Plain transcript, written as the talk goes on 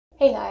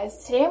Hey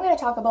guys, today I'm going to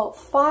talk about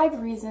 5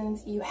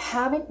 reasons you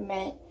haven't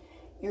met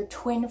your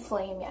twin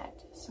flame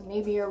yet. So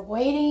maybe you're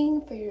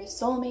waiting for your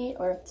soulmate,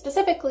 or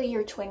specifically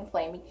your twin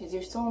flame, because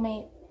your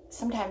soulmate,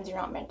 sometimes you're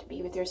not meant to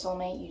be with your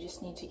soulmate, you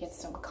just need to get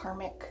some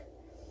karmic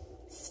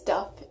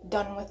stuff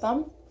done with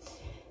them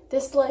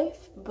this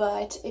life.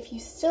 But if you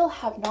still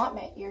have not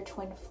met your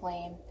twin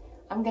flame,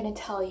 I'm going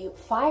to tell you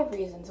 5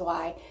 reasons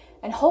why,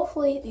 and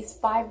hopefully these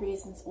 5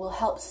 reasons will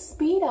help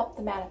speed up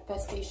the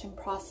manifestation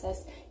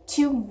process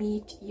to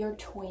meet your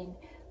twin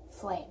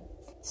flame.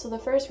 So the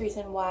first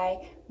reason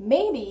why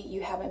maybe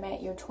you haven't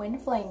met your twin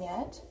flame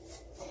yet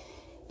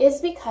is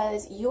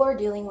because you are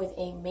dealing with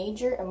a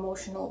major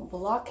emotional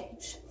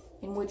blockage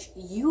in which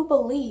you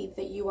believe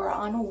that you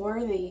are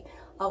unworthy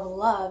of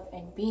love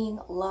and being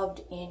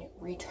loved in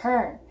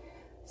return.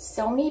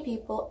 So many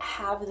people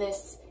have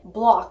this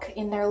block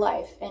in their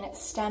life, and it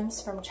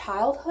stems from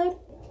childhood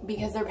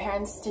because their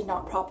parents did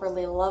not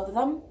properly love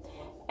them,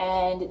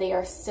 and they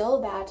are still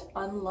that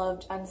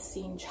unloved,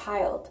 unseen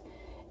child.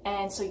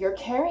 And so you're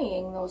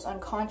carrying those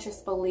unconscious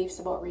beliefs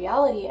about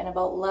reality and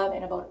about love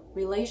and about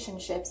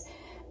relationships,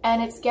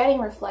 and it's getting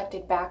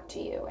reflected back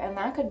to you. And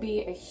that could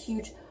be a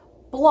huge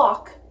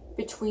block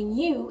between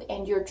you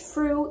and your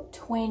true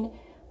twin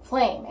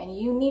flame. And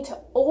you need to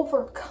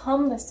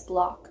overcome this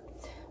block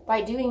by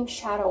doing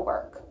shadow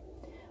work,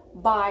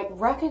 by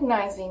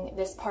recognizing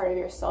this part of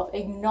yourself,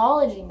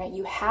 acknowledging that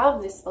you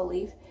have this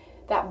belief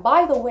that,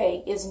 by the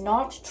way, is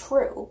not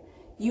true.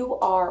 You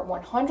are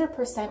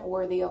 100%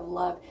 worthy of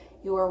love.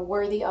 You are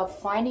worthy of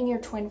finding your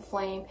twin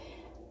flame,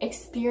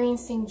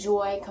 experiencing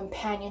joy,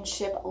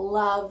 companionship,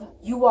 love.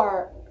 You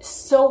are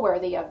so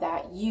worthy of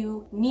that.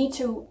 You need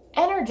to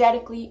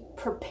energetically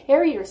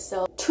prepare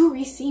yourself to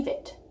receive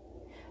it.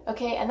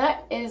 Okay, and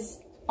that is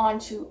on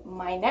to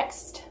my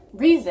next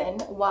reason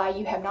why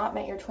you have not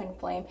met your twin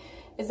flame,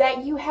 is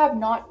that you have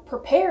not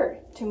prepared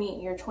to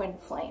meet your twin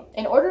flame.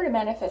 In order to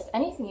manifest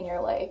anything in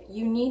your life,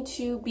 you need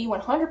to be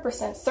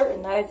 100%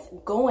 certain that it's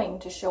going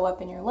to show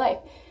up in your life.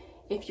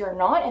 If you're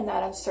not and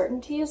that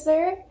uncertainty is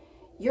there,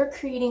 you're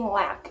creating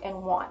lack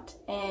and want,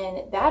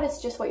 and that is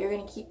just what you're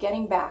going to keep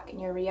getting back in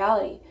your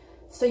reality.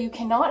 So you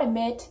cannot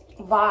emit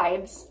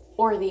vibes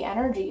or the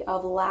energy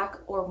of lack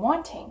or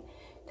wanting,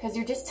 because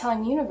you're just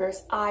telling the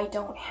universe, I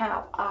don't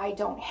have, I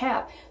don't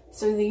have.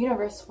 So the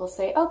universe will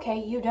say,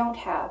 okay, you don't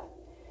have.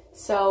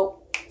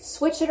 So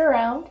switch it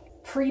around,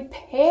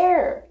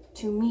 prepare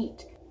to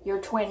meet your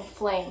twin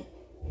flame.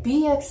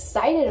 Be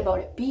excited about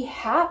it, be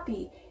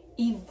happy,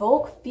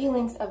 evoke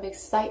feelings of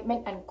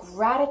excitement and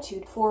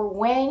gratitude for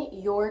when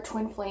your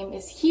twin flame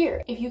is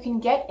here. If you can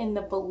get in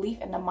the belief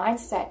and the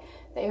mindset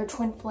that your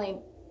twin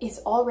flame is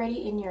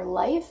already in your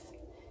life,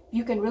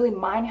 you can really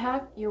mind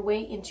hack your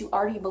way into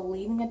already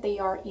believing that they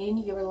are in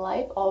your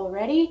life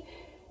already.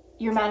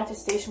 Your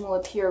manifestation will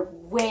appear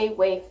way,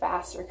 way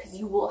faster, because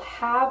you will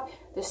have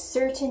the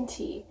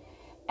certainty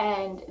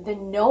and the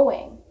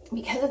knowing.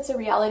 Because it's a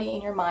reality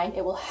in your mind,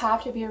 it will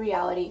have to be a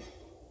reality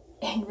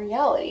in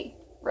reality,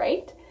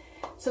 right?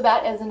 So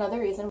that is another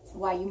reason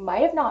why you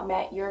might have not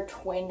met your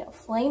twin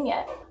flame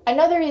yet.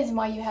 Another reason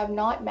why you have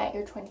not met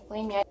your twin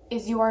flame yet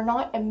is you are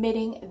not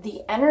emitting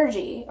the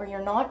energy, or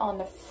you're not on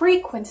the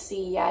frequency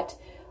yet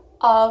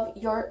of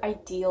your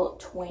ideal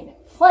twin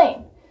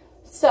flame.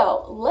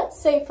 So let's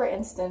say, for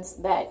instance,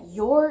 that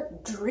your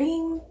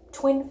dream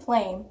twin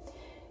flame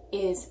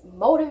is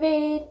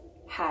motivated,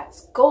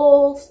 has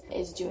goals,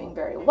 is doing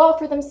very well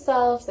for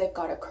themselves, they've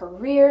got a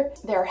career,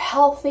 they're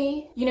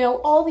healthy, you know,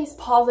 all these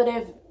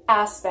positive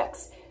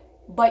aspects,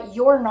 but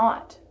you're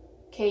not,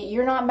 okay?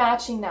 You're not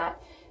matching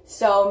that.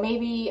 So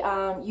maybe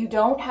you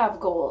don't have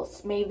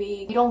goals,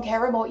 maybe you don't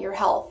care about your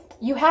health.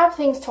 You have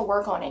things to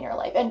work on in your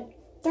life, and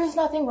there's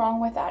nothing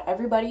wrong with that.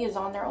 Everybody is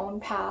on their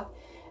own path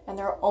and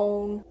their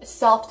own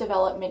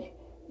self-development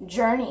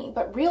journey.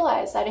 But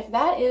realize that if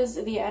that is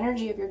the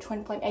energy of your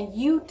twin flame and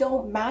you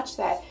don't match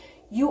that,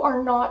 you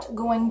are not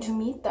going to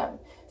meet them.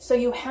 So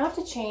you have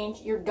to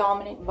change your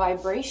dominant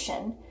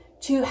vibration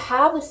to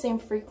have the same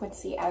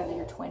frequency as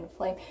your twin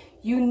flame.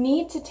 You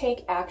need to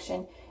take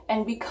action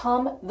and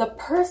become the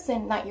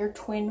person that your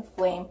twin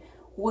flame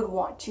would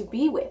want to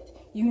be with.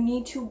 You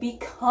need to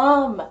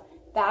become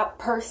that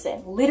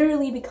person,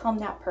 literally become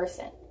that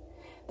person.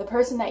 The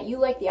person that you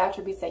like, the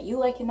attributes that you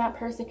like in that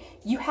person,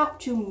 you have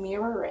to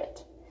mirror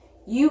it.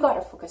 You got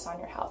to focus on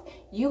your health.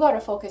 You got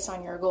to focus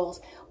on your goals,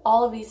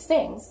 all of these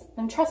things.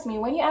 And trust me,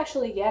 when you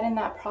actually get in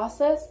that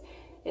process,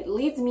 it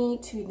leads me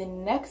to the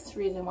next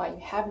reason why you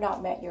have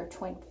not met your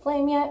twin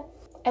flame yet.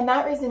 And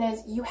that reason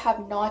is you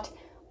have not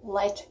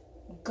let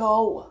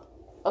go.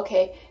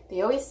 Okay?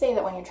 They always say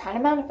that when you're trying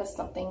to manifest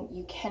something,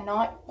 you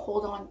cannot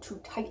hold on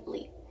too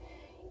tightly.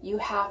 You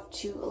have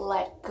to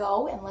let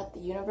go and let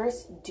the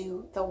universe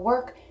do the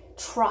work.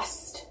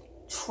 Trust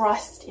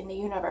in the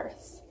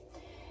universe.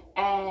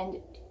 And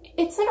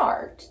it's an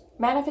art.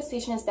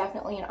 Manifestation is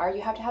definitely an art.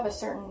 You have to have a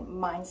certain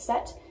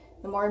mindset.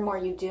 The more and more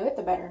you do it,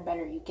 the better and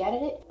better you get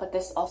at it. But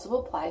this also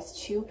applies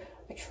to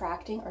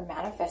attracting or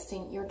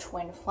manifesting your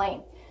twin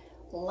flame.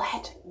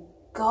 Let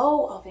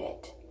go of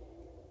it.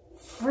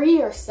 Free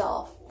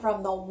yourself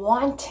from the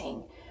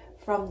wanting,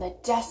 from the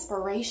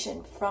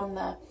desperation, from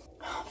the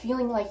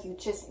feeling like you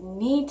just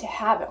need to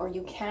have it or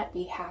you can't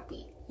be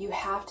happy. You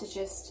have to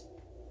just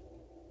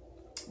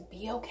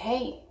be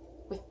okay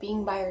with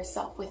being by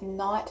yourself, with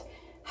not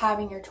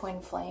having your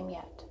twin flame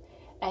yet.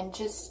 And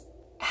just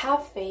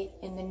have faith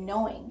in the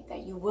knowing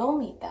that you will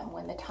meet them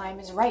when the time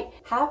is right.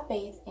 Have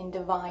faith in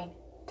divine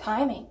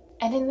timing.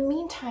 And in the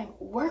meantime,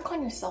 work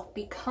on yourself.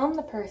 Become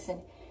the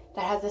person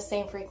that has the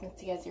same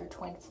frequency as your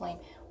twin flame.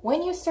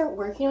 When you start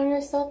working on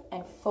yourself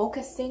and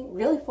focusing,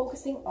 really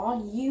focusing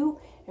on you,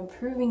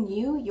 improving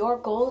you, your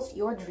goals,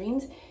 your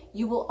dreams,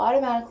 you will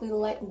automatically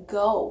let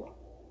go.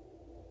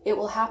 It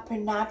will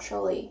happen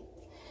naturally.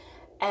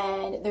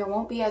 And there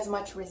won't be as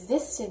much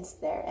resistance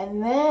there.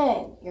 And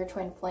then your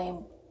twin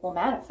flame will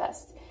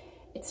manifest.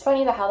 It's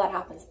funny how that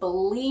happens.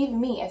 Believe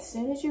me, as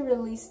soon as you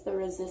release the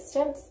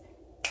resistance,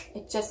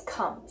 it just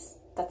comes.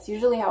 That's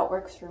usually how it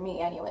works for me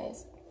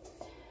anyways.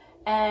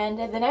 And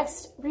the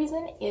next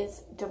reason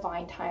is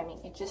divine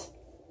timing. It just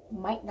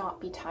might not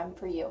be time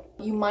for you.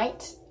 You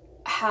might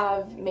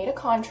have made a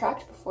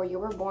contract before you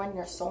were born,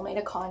 your soul made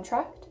a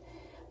contract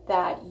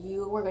that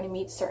you were going to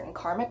meet certain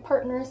karmic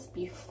partners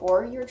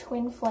before your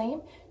twin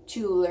flame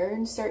to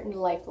learn certain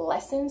life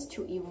lessons,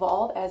 to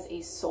evolve as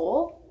a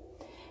soul.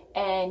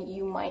 And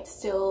you might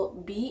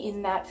still be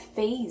in that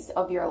phase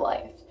of your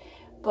life.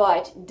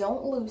 But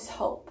don't lose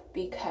hope,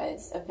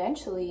 because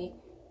eventually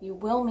you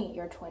will meet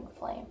your twin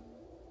flame.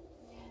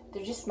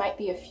 There just might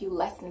be a few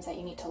lessons that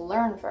you need to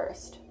learn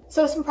first.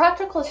 So some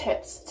practical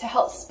tips to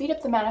help speed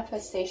up the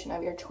manifestation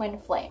of your twin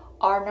flame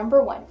are: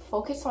 number one,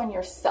 focus on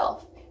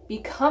yourself,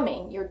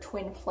 becoming your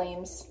twin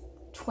flame's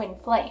twin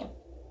flame.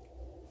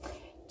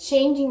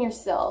 Changing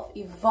yourself,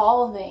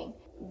 evolving,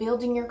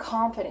 building your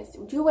confidence.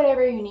 Do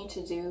whatever you need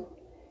to do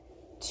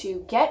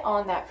to get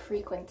on that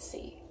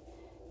frequency.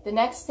 The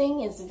next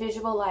thing is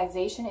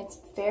visualization. It's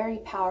very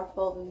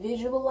powerful.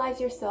 Visualize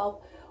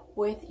yourself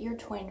with your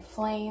twin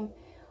flame.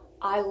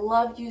 I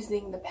love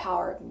using the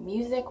power of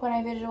music when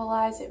I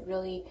visualize. It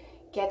really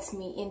gets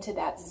me into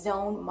that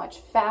zone much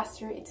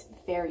faster. It's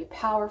very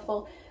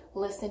powerful.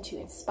 Listen to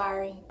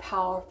inspiring,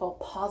 powerful,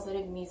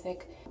 positive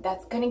music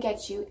that's going to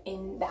get you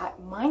in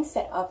that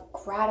mindset of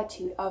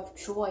gratitude, of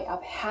joy,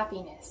 of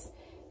happiness,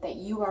 that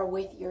you are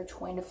with your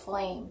twin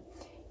flame.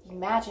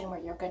 Imagine where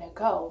you're going to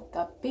go,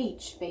 the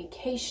beach,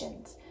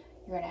 vacations.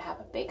 You're going to have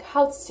a big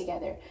house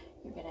together.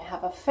 You're going to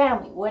have a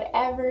family.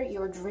 Whatever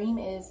your dream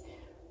is,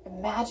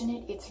 imagine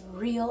it. It's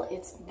real.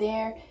 It's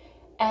there.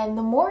 And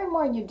the more and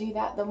more you do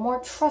that, the more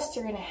trust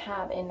you're going to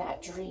have in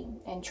that dream.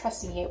 And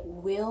trust me, it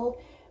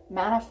will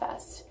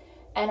manifest.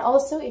 And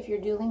also, if you're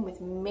dealing with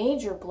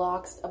major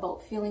blocks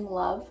about feeling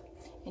love,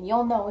 and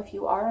you'll know if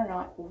you are or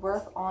not,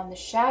 work on the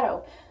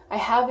shadow. I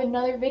have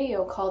another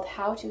video called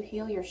How to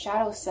Heal Your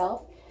Shadow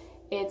Self.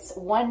 It's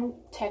one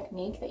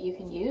technique that you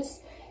can use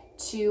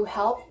to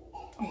help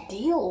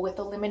deal with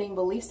the limiting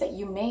beliefs that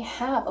you may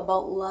have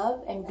about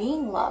love and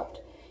being loved.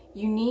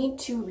 You need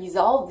to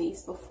resolve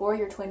these before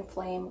your twin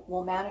flame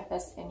will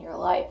manifest in your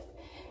life.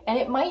 And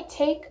it might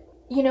take,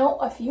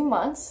 a few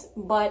months,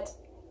 but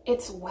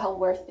it's well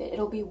worth it.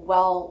 It'll be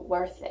well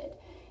worth it.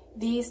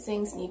 These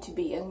things need to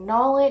be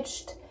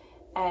acknowledged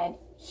and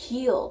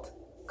healed,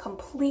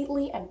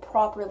 completely and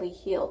properly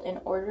healed, in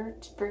order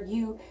for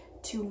you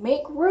to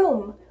make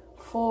room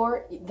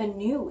for the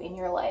new in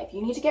your life.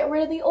 You need to get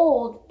rid of the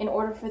old in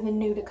order for the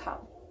new to come.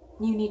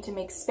 You need to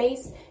make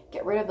space,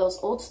 get rid of those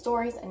old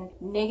stories and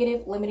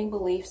negative limiting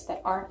beliefs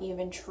that aren't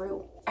even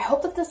true. I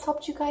hope that this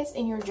helped you guys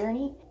in your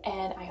journey,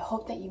 and I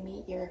hope that you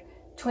meet your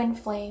twin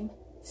flame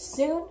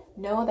soon.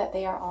 Know that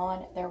they are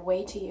on their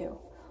way to you.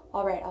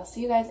 All right, I'll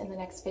see you guys in the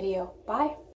next video. Bye.